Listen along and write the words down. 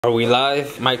Are we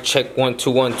live? Mic check 1 2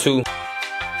 1 2.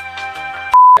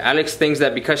 Alex thinks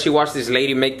that because she watched this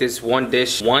lady make this one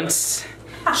dish once,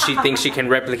 she thinks she can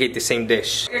replicate the same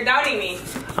dish. You're doubting me.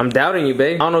 I'm doubting you,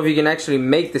 babe. I don't know if you can actually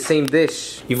make the same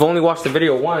dish. You've only watched the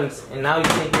video once, and now you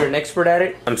think you're an expert at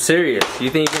it? I'm serious. You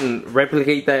think you can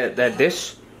replicate that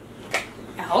dish?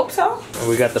 I hope so.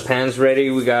 We got the pans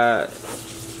ready. We got...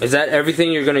 Is that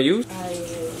everything you're gonna use? I'm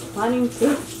planning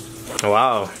to.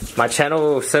 Wow. My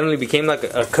channel suddenly became like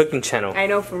a cooking channel. I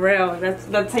know, for real.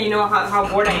 That's how you know how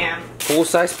bored I am.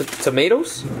 Full-size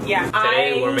tomatoes? Yeah.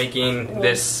 Today we're making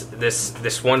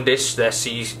this one dish that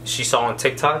she saw on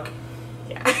TikTok.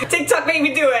 Yeah. TikTok made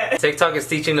me do it. TikTok is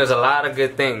teaching us a lot of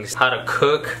good things. How to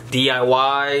cook,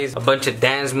 DIYs, a bunch of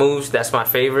dance moves, that's my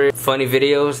favorite. Funny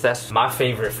videos, that's my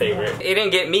favorite. It didn't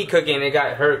get me cooking, it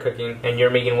got her cooking. And you're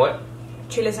making what?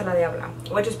 Chiles a la diabla,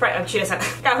 which is camarones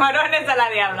a la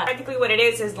diabla. Practically what it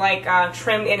is like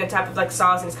trimmed in a type of like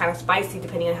sauce, and it's kind of spicy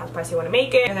depending on how spicy you want to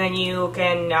make it. And then you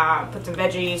can put some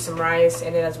veggies, some rice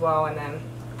in it as well, and then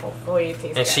hopefully it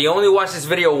tastes good. She only watched this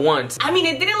video once. I mean,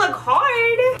 it didn't look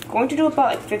hard. I'm going to do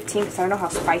about like 15 because I don't know how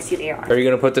spicy they are. Are you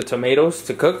gonna put the tomatoes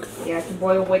to cook? Yeah, to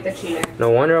boil with the chile. No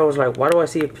wonder I was like, why do I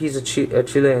see a piece of chile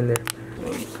in there?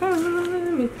 Let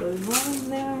me put one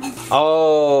there.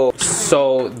 Oh,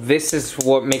 so this is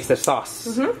what makes the sauce.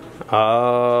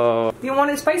 Oh. Do you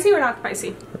want it spicy or not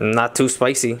spicy? Not too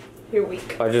spicy. You're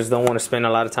weak. I just don't want to spend a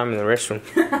lot of time in the restroom.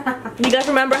 You guys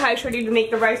remember how I showed you to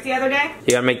make the rice the other day?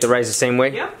 You gotta make the rice the same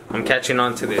way? Yeah. I'm catching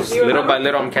on to this. Little by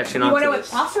little, I'm catching on to this. You want it with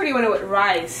pasta or do you want it with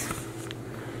rice?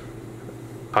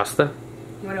 Pasta?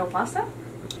 You want it with pasta?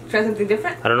 Try something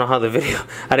different? I don't know how the video...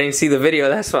 I didn't see the video,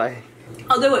 that's why.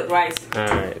 I'll do it with rice.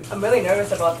 Alright. I'm really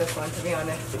nervous about this one, to be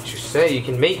honest. But you say you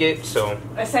can make it, so...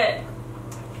 I said,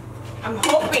 I'm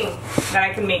hoping that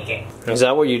I can make it. Is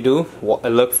that what you do?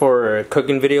 Look for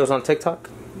cooking videos on TikTok?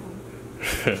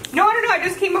 No, I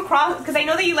just came across, because I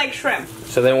know that you like shrimp.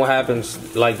 So then what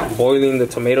happens? Like boiling the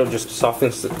tomato just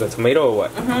softens the tomato or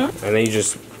what? And then you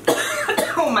just...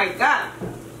 Oh my god.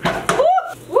 Woo!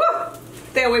 Woo!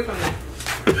 Stay away from that.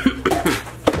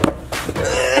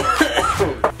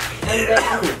 And then,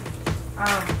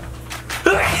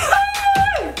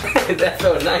 that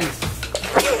felt nice.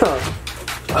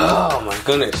 Oh my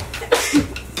goodness.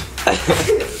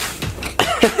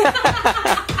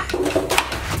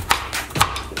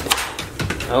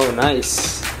 Oh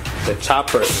nice. The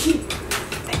chopper.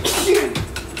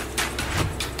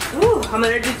 ooh, I'm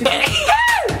allergic to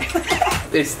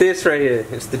It's this right here.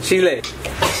 It's the chile.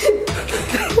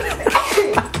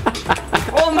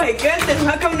 Oh my goodness,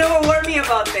 how come no one warned me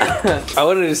about this? I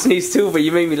wanted to sneeze too, but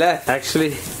you made me laugh.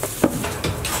 Actually.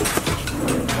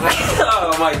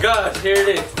 Oh my gosh, here it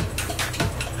is.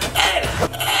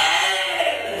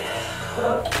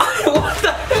 What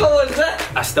the hell was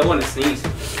that? I still want to sneeze.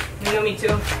 You know me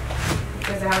too.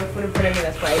 Because I have food in front of me,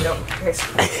 that's why I don't.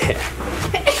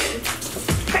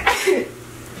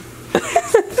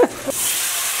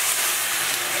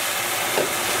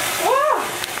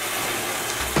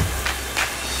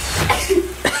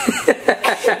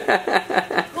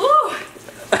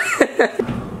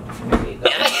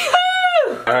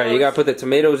 Alright, you gotta put the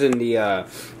tomatoes in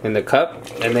the cup,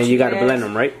 and then you gotta blend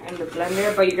them, right? In the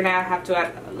blender, but you're gonna have to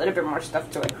add a little bit more stuff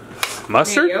to it.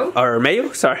 Mustard? Mayo? Or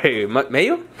mayo? Sorry,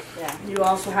 mayo? Yeah. You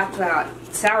also have to add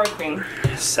sour cream.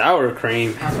 Sour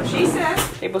cream. That's what she said.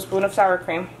 Tablespoon of sour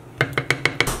cream.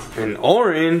 And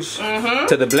orange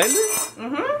to the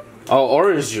blender? Oh,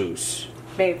 orange juice.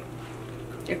 Babe,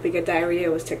 if we get diarrhea,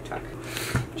 it was TikTok.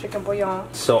 Chicken bouillon.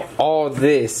 So all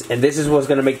this, and this is what's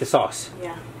gonna make the sauce.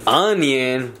 Yeah.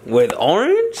 Onion with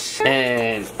orange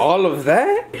and all of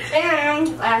that.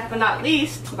 And last but not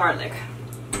least, garlic.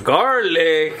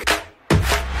 Garlic.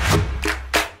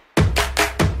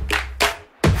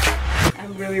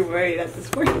 I'm really worried at this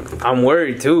point. I'm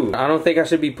worried too. I don't think I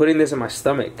should be putting this in my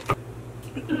stomach.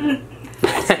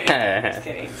 Just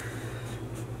kidding.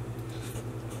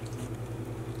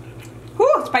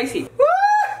 Whew, spicy. Woo!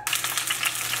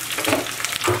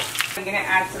 I'm gonna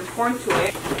add some corn to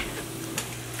it.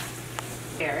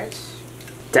 Carrots.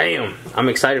 Damn, I'm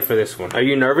excited for this one. Are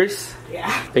you nervous?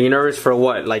 Yeah. Are you nervous for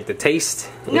what? Like the taste?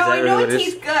 No, I know it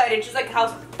tastes good. It's just like how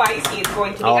spicy it's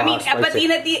going to be. Oh, I mean, how but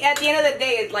spicy. at the end of the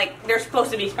day, it's like they're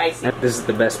supposed to be spicy. This is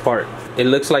the best part. It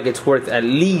looks like it's worth at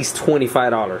least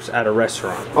 $25 at a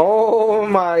restaurant. Oh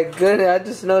my goodness, I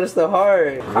just noticed the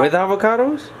heart. With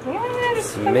avocados? Yeah,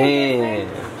 just Man.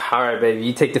 Alright, baby,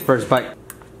 you take the first bite.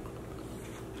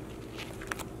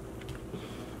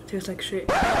 tastes like shit.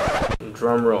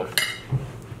 Drum roll.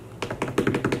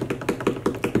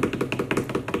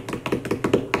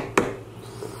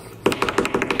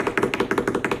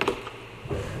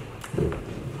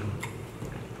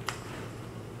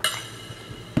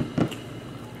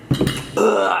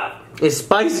 It's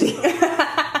spicy.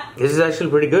 This is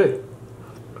actually pretty good.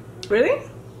 Really?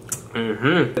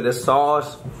 Mm-hmm. The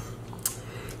sauce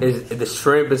is, the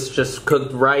shrimp is just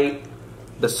cooked right.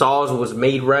 The sauce was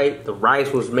made right. The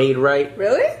rice was made right.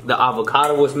 Really? The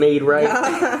avocado was made right.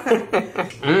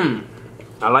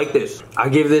 I like this. I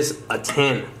give this a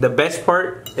 10. The best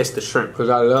part is the shrimp, because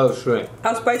I love shrimp.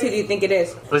 How spicy do you think it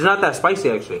is? It's not that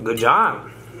spicy, actually. Good job.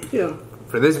 Yeah.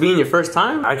 For this being your first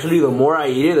time, actually, the more I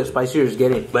eat it, the spicier it's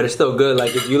getting. But it's still good.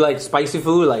 Like, if you like spicy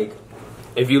food, like,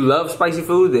 if you love spicy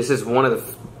food, this is one of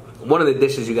the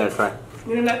dishes you gotta try.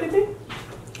 You know that thing?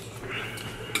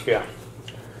 Yeah.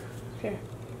 Okay.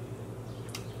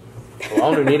 Well, I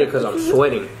only need it because I'm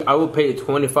sweating. I will pay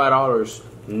 $25,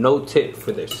 no tip,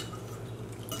 for this.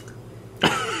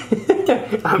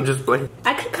 I'm just playing.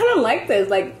 I could kind of like this,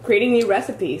 like creating new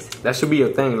recipes. That should be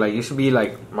your thing. Like, you should be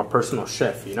like my personal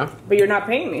chef, you know? But you're not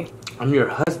paying me. I'm your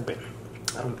husband.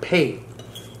 I don't pay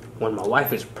when my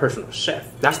wife is personal chef.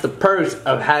 That's the perks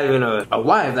of having a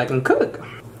wife that can cook.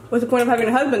 What's the point of having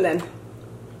a husband then?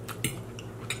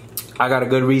 I got a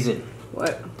good reason.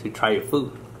 What? To try your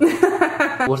food.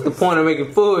 What's the point of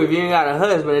making food if you ain't got a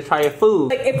husband to try your food?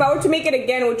 Like, if I were to make it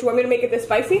again, would you want me to make it this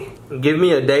spicy? Give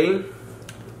me a day,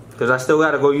 because I still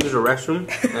gotta go use the restroom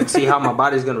and see how my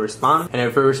body's gonna respond. And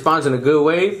if it responds in a good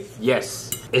way,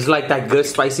 yes. It's like that good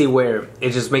spicy where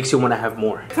it just makes you want to have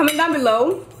more. Comment down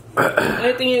below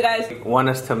anything you guys want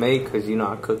us to make, because you know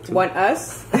I cook too. Want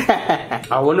us?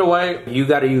 I wonder why you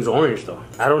gotta use orange though.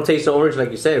 I don't taste the orange like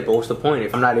you said, but what's the point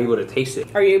if I'm not able to taste it?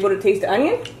 Are you able to taste the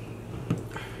onion?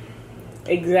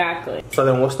 Exactly. So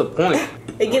then what's the point?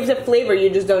 It gives it flavor,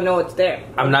 you just don't know it's there.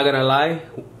 I'm not gonna lie,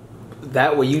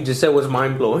 that what you just said was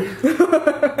mind-blowing.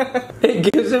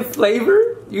 It gives it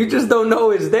flavor, you just don't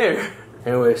know it's there.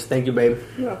 Anyways, thank you, babe.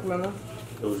 You're welcome, Mama.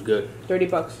 It was good.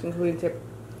 $30, including tip.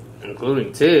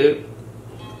 Including tip?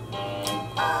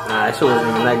 Nah, that shit wasn't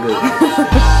even that good.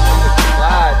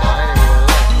 Wow, dog.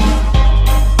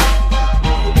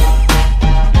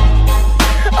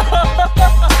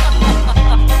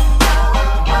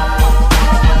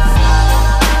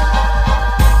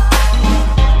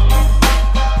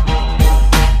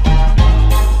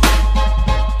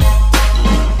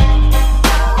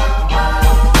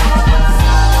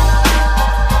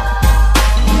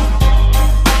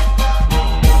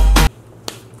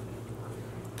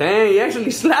 Dang, you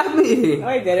actually slapped me. No,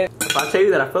 I didn't. If I tell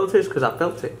you that I felt it, it's because I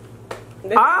felt it.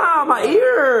 Ah, my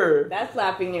ear! That's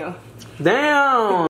slapping you. Damn.